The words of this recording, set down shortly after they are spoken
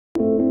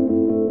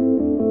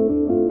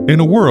In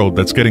a world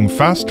that's getting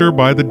faster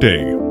by the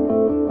day,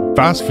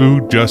 fast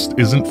food just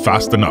isn't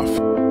fast enough.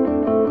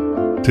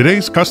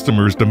 Today's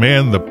customers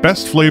demand the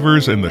best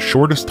flavors in the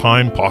shortest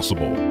time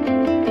possible.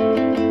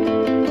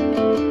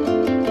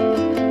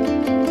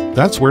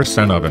 That's where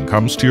Senoven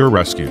comes to your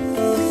rescue.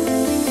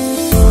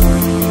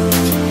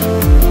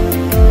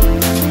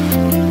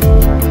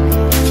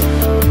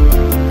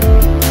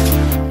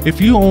 If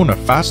you own a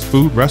fast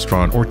food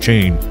restaurant or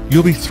chain,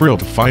 you'll be thrilled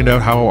to find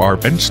out how our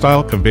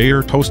bench-style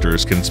conveyor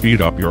toasters can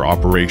speed up your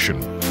operation.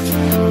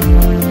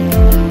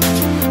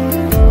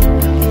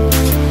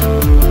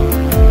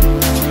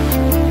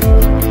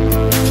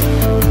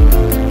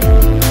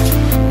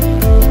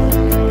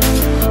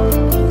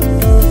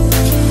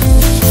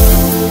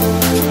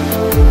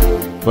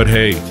 But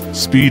hey,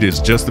 speed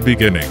is just the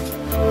beginning.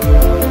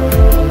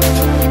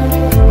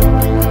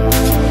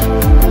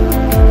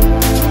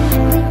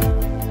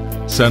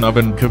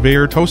 Senoven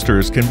conveyor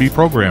toasters can be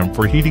programmed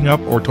for heating up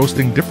or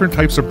toasting different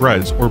types of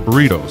breads or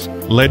burritos,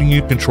 letting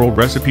you control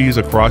recipes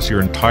across your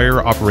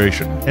entire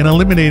operation and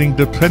eliminating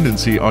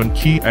dependency on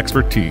key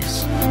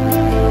expertise.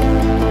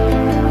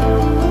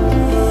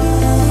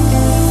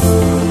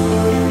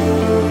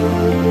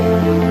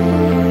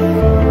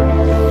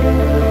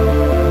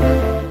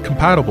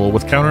 Compatible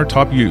with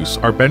countertop use,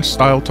 our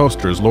bench-style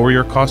toasters lower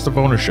your cost of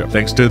ownership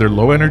thanks to their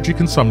low energy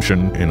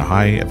consumption and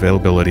high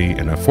availability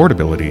and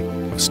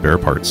affordability of spare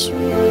parts.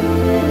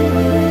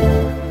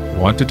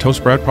 Want to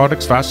toast bread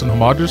products fast and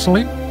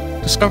homogeneously?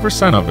 Discover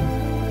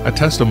Senoven, a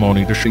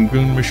testimony to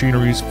Shingun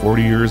Machinery's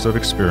 40 years of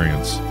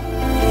experience.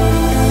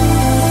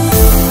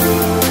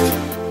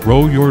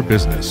 Grow your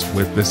business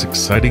with this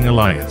exciting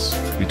alliance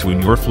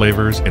between your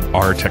flavors and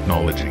our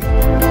technology.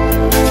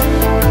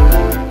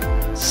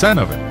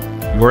 Senoven,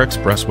 your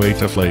expressway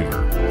to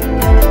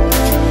flavor.